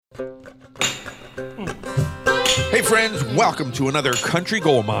Hey friends, welcome to another Country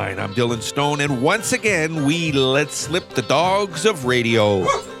Gold Mine. I'm Dylan Stone, and once again, we let slip the dogs of radio.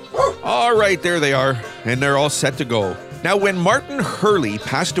 All right, there they are, and they're all set to go. Now, when Martin Hurley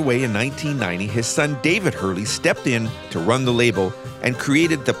passed away in 1990, his son David Hurley stepped in to run the label and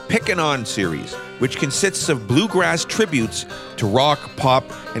created the Pickin series, which consists of bluegrass tributes to rock, pop,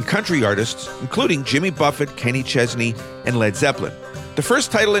 and country artists, including Jimmy Buffett, Kenny Chesney, and Led Zeppelin. The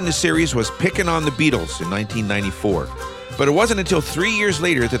first title in the series was Pickin' on the Beatles in 1994, but it wasn't until 3 years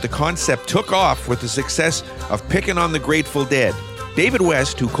later that the concept took off with the success of Pickin' on the Grateful Dead. David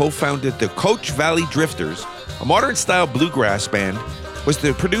West, who co-founded the Coach Valley Drifters, a modern-style bluegrass band, was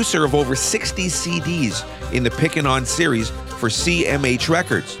the producer of over 60 CDs in the Pickin' series for CMH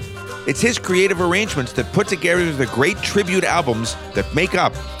Records. It's his creative arrangements that put together the great tribute albums that make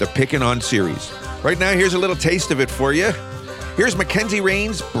up the Pickin' series. Right now, here's a little taste of it for you. Here's Makenzie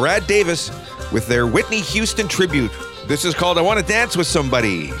Rains, Brad Davis, with their Whitney Houston tribute. This is called I Want to Dance with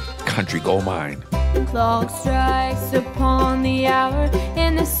Somebody, Country Gold Mine. Clock strikes upon the hour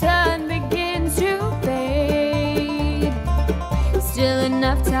and the sun begins to fade. Still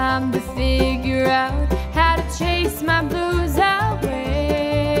enough time to figure out how to chase my blues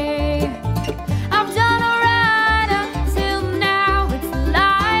away. I've done alright up till now. It's the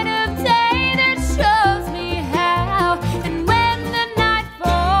light of day that shows me how. And when the night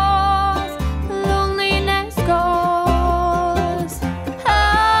falls, loneliness goes. Oh,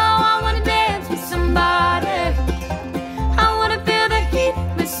 I wanna dance with somebody. I wanna feel the heat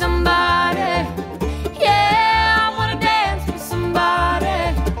with somebody. Yeah, I wanna dance with somebody.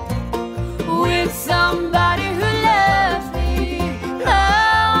 With somebody who loves me. Oh,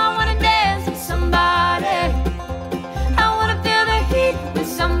 I wanna dance with somebody. I wanna feel the heat with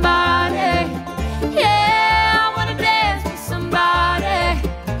somebody. Yeah, I wanna dance with somebody.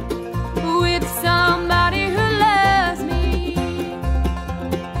 With somebody who loves me.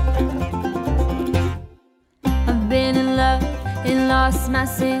 I've been in love and lost my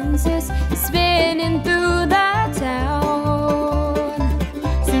senses, spinning through the town.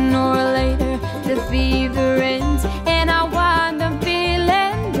 Sooner or later, the fever ends, and I wind up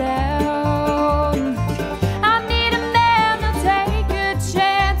feeling down. I need a man to take a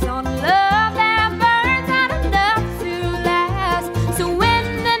chance on love that burns out enough to last. So when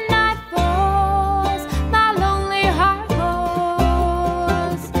the night falls, my lonely heart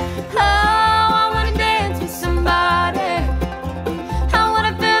goes. Oh, I wanna dance with somebody. I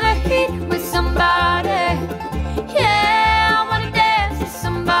wanna feel the heat with somebody. Yeah, I wanna dance with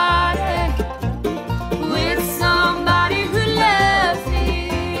somebody. With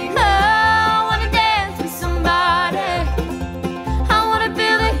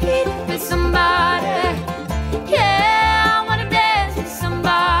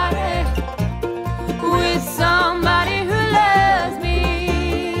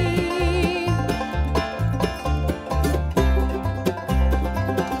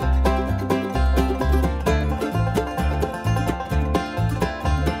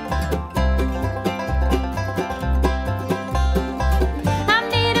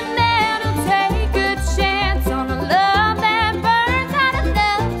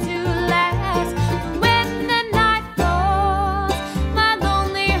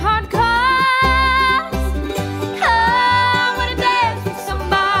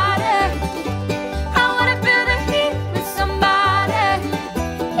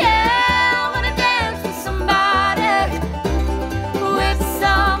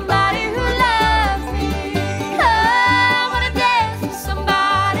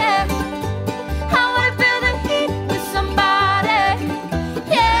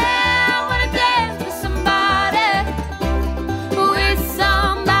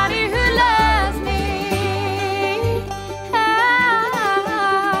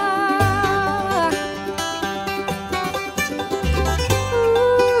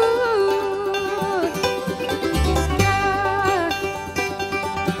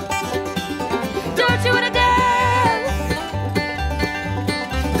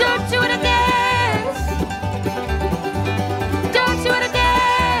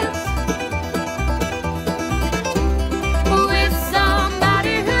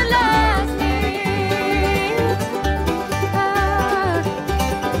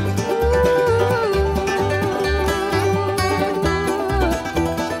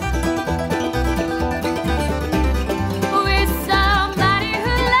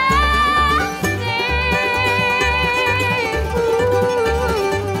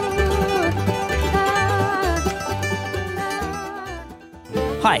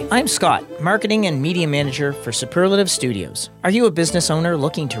Hi, I'm Scott, Marketing and Media Manager for Superlative Studios. Are you a business owner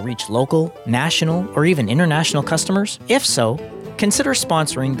looking to reach local, national, or even international customers? If so, consider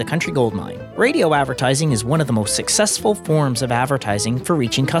sponsoring the Country Gold Mine. Radio advertising is one of the most successful forms of advertising for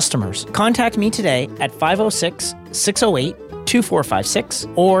reaching customers. Contact me today at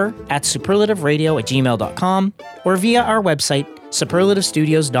 506-608-2456 or at superlativeradio@gmail.com or via our website,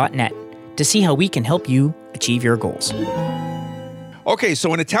 superlativestudios.net, to see how we can help you achieve your goals. Okay,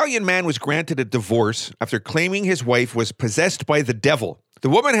 so an Italian man was granted a divorce after claiming his wife was possessed by the devil. The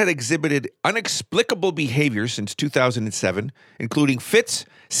woman had exhibited inexplicable behavior since 2007, including fits,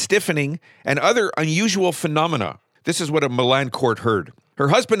 stiffening, and other unusual phenomena. This is what a Milan court heard. Her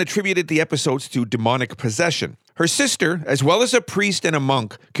husband attributed the episodes to demonic possession. Her sister, as well as a priest and a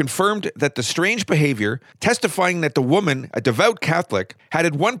monk, confirmed that the strange behavior, testifying that the woman, a devout Catholic, had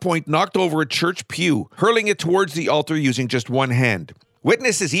at one point knocked over a church pew, hurling it towards the altar using just one hand.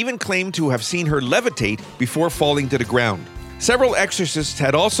 Witnesses even claimed to have seen her levitate before falling to the ground. Several exorcists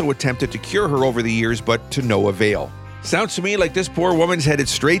had also attempted to cure her over the years, but to no avail. Sounds to me like this poor woman's headed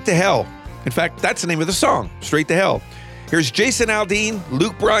straight to hell. In fact, that's the name of the song, Straight to Hell. Here's Jason Aldean,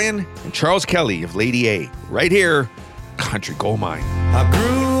 Luke Bryan, and Charles Kelley of Lady A, right here, Country Gold Mine. I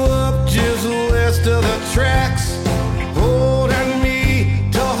grew up just west of the tracks, holding me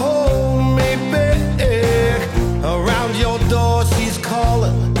to hold me back. Around your door she's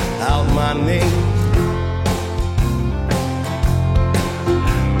calling out my name.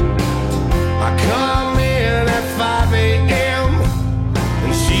 I come in at 5 a.m.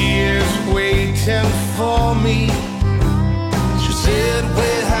 and she is waiting for me. She said,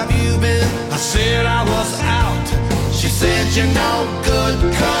 where have you been? I said I was out. She said, you're no good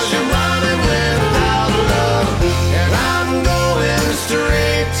 'cause you're running without love. And I'm going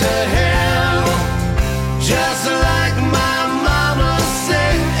straight to hell, just like my mama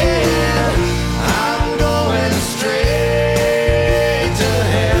said. I'm going straight to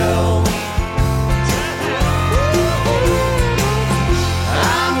hell.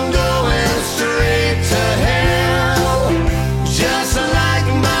 I'm going straight to hell, just like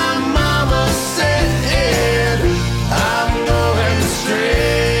my mama said. I'm going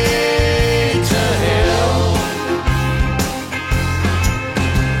straight to hell.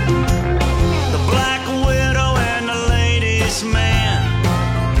 The Black Widow and the ladies' man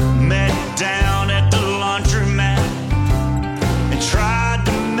met down at the laundromat and tried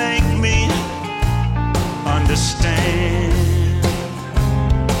to make me understand.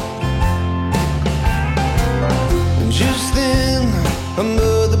 Just then, a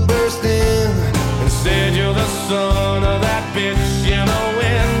mother burst in and said, you're the son of that bitch in the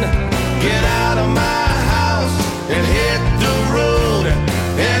wind. Get out of my house and hit the road.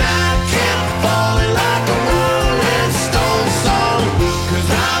 And I kept falling like a rolling stone song, 'cause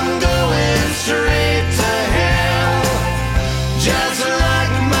I'm going straight to hell, just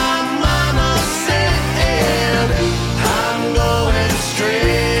like my mama said. I'm going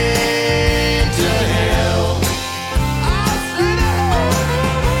straight to hell.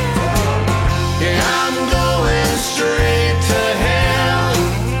 Yeah, I'm going straight to hell,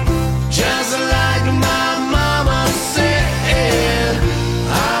 just like my mama said.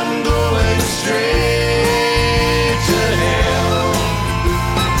 I'm going straight to hell.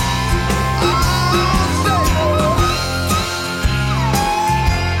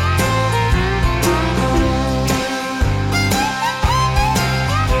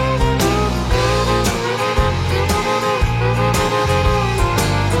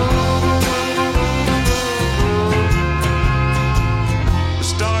 The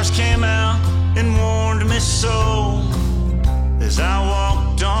stars came out and warned me so as I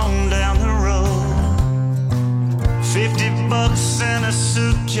walked on down the road. $50 and a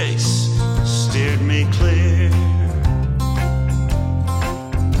suitcase steered me clear.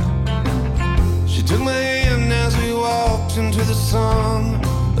 She took my hand as we walked into the sun.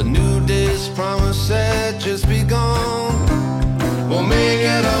 A new day's promise had just begun. We'll make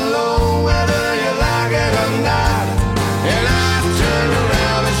it alone whether you like it or not. And I turned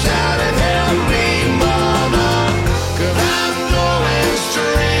around and shouted, help me, mama, 'cause I'm going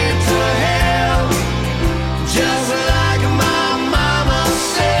straight to hell, just like my mama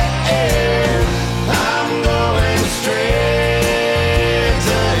said. I'm going straight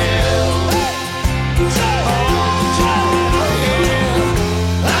to hell. Oh,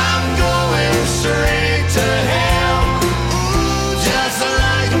 yeah. I'm going straight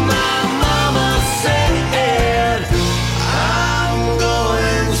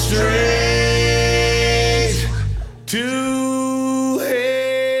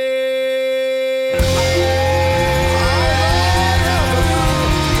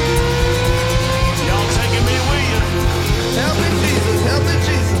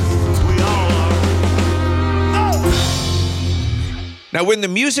Now, when the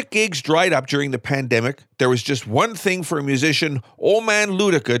music gigs dried up during the pandemic, there was just one thing for a musician, old man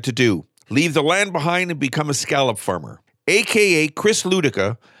Luedecke, to do: leave the land behind and become a scallop farmer. A.K.A. Chris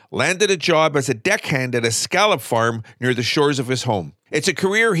Luedecke landed a job as a deckhand at a scallop farm near the shores of his home. It's a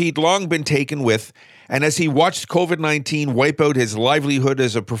career he'd long been taken with, and as he watched COVID-19 wipe out his livelihood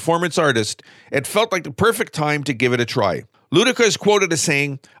as a performance artist, it felt like the perfect time to give it a try. Luedecke is quoted as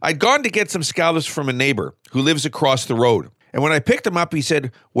saying, "I'd gone to get some scallops from a neighbor who lives across the road. And when I picked him up, he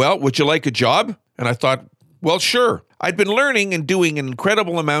said, 'Well, would you like a job?' And I thought, well, sure." I'd been learning and doing an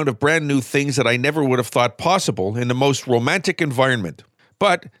incredible amount of brand new things that I never would have thought possible in the most romantic environment.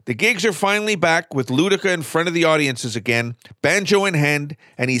 But the gigs are finally back with Luedecke in front of the audiences again, banjo in hand,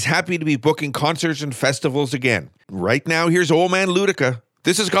 and he's happy to be booking concerts and festivals again. Right now, here's old man Luedecke.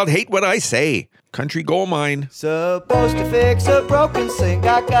 This is called Hate What I Say. Country Gold Mine. Supposed to fix a broken sink.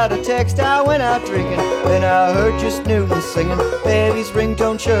 I got a text, I went out drinking. Then I heard just Newton singing. Baby's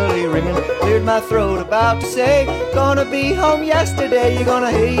ringtone surely ringing. Cleared my throat about to say, gonna be home yesterday. You're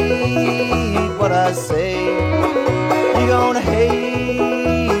gonna hate what I say. You're gonna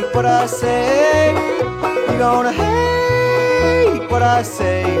hate what I say. You're gonna hate what I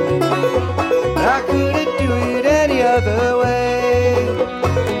say. I couldn't do it any other way.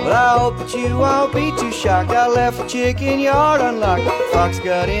 But I hope that you won't be too shocked. I left the chicken yard unlocked. Fox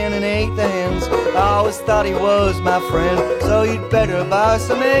got in and ate the hens. I always thought he was my friend. So you'd better buy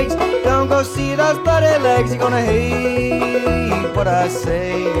some eggs. Don't go see those bloody legs. You're gonna hate what I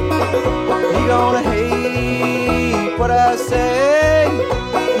say. You're gonna hate what I say.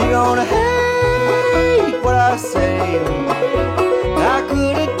 You're gonna hate what I say. I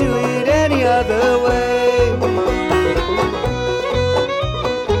couldn't do it any other way.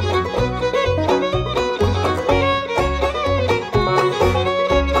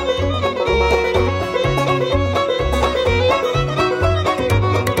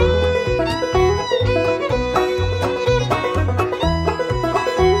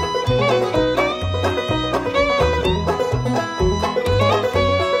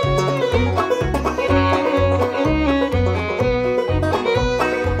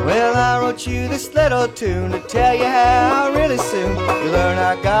 You this little tune to tell you how really soon you learn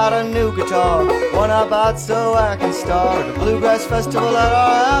I got a new guitar, one I bought so I can start a bluegrass festival at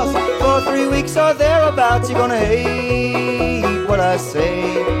our house for 3 weeks or thereabouts. You're gonna hate what I say.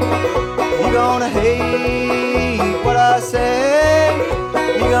 You're gonna hate what I say.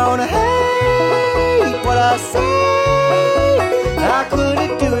 You're gonna hate what I say. I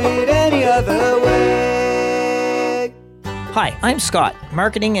couldn't do it any other way. Hi, I'm Scott,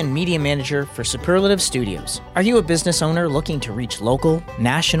 Marketing and Media Manager for Superlative Studios. Are you a business owner looking to reach local,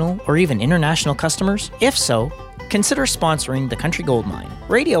 national, or even international customers? If so, consider sponsoring the Country Gold Mine.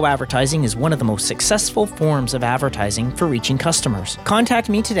 Radio advertising is one of the most successful forms of advertising for reaching customers. Contact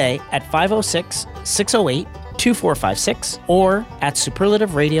me today at 506-608-2456 or at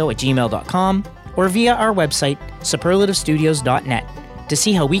superlativeradio@gmail.com or via our website, superlativestudios.net, to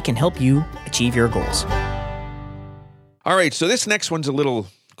see how we can help you achieve your goals. All right, so this next one's a little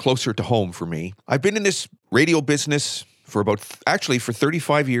closer to home for me. I've been in this radio business for for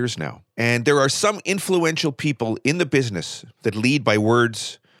 35 years now. And there are some influential people in the business that lead by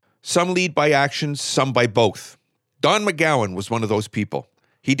words. Some lead by actions, some by both. Don McGowan was one of those people.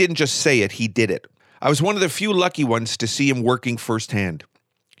 He didn't just say it, he did it. I was one of the few lucky ones to see him working firsthand.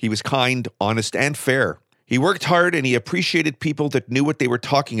 He was kind, honest, and fair. He worked hard and he appreciated people that knew what they were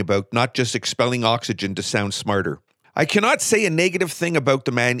talking about, not just expelling oxygen to sound smarter. I cannot say a negative thing about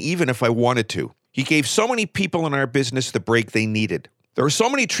the man even if I wanted to. He gave so many people in our business the break they needed. There were so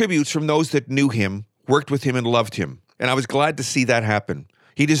many tributes from those that knew him, worked with him, and loved him. And I was glad to see that happen.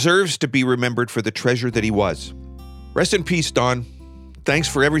 He deserves to be remembered for the treasure that he was. Rest in peace, Don. Thanks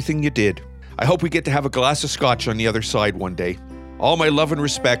for everything you did. I hope we get to have a glass of scotch on the other side one day. All my love and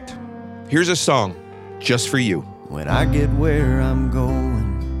respect. Here's a song just for you. When I get where I'm going,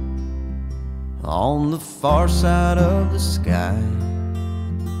 on the far side of the sky,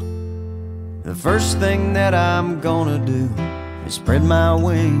 the first thing that I'm gonna do is spread my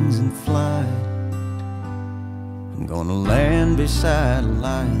wings and fly. I'm gonna land beside a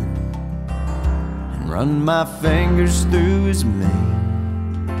lion and run my fingers through his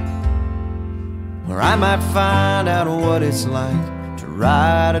mane, or I might find out what it's like to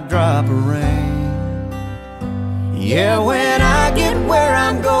ride a drop of rain. Yeah, when I get where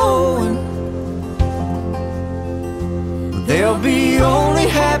I'm going, there'll be only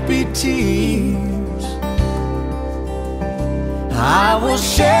happy tears. I will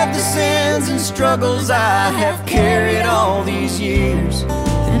shed the sins and struggles I have carried all these years,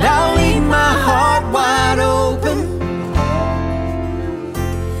 and I'll leave my heart wide open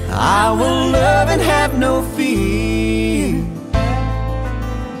no fear.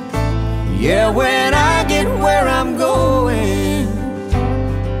 Yeah, when I get where I'm going,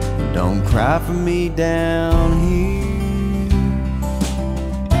 don't cry for me down here.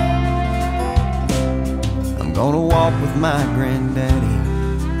 I'm gonna walk with my granddaddy,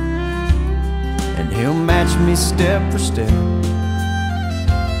 and he'll match me step for step.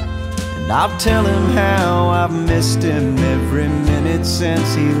 And I'll tell him how I've missed him every minute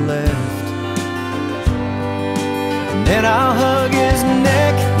since he left. And then I'll hug his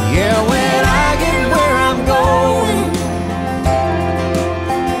neck. Yeah, when I get where I'm going,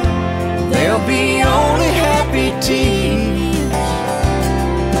 there'll be only happy tears.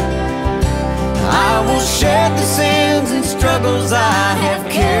 I will shed the sins and struggles I have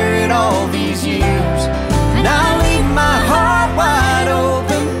carried all these years, and I'll leave my heart wide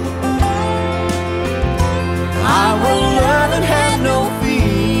open. I will love and have no fear.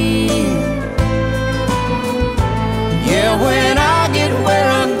 Yeah, when I get where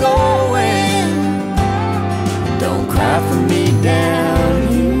I'm going, don't cry for me down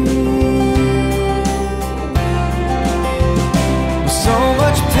here. With so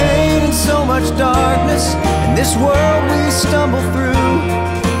much pain and so much darkness in this world we stumble through,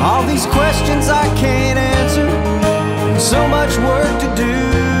 all these questions I can't answer, and so much work to do.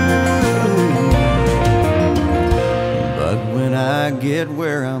 But when I get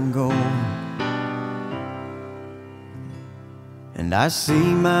where I'm going, and I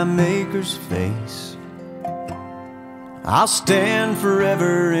see my Maker's face, I'll stand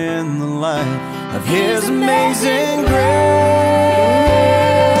forever in the light of His amazing grace.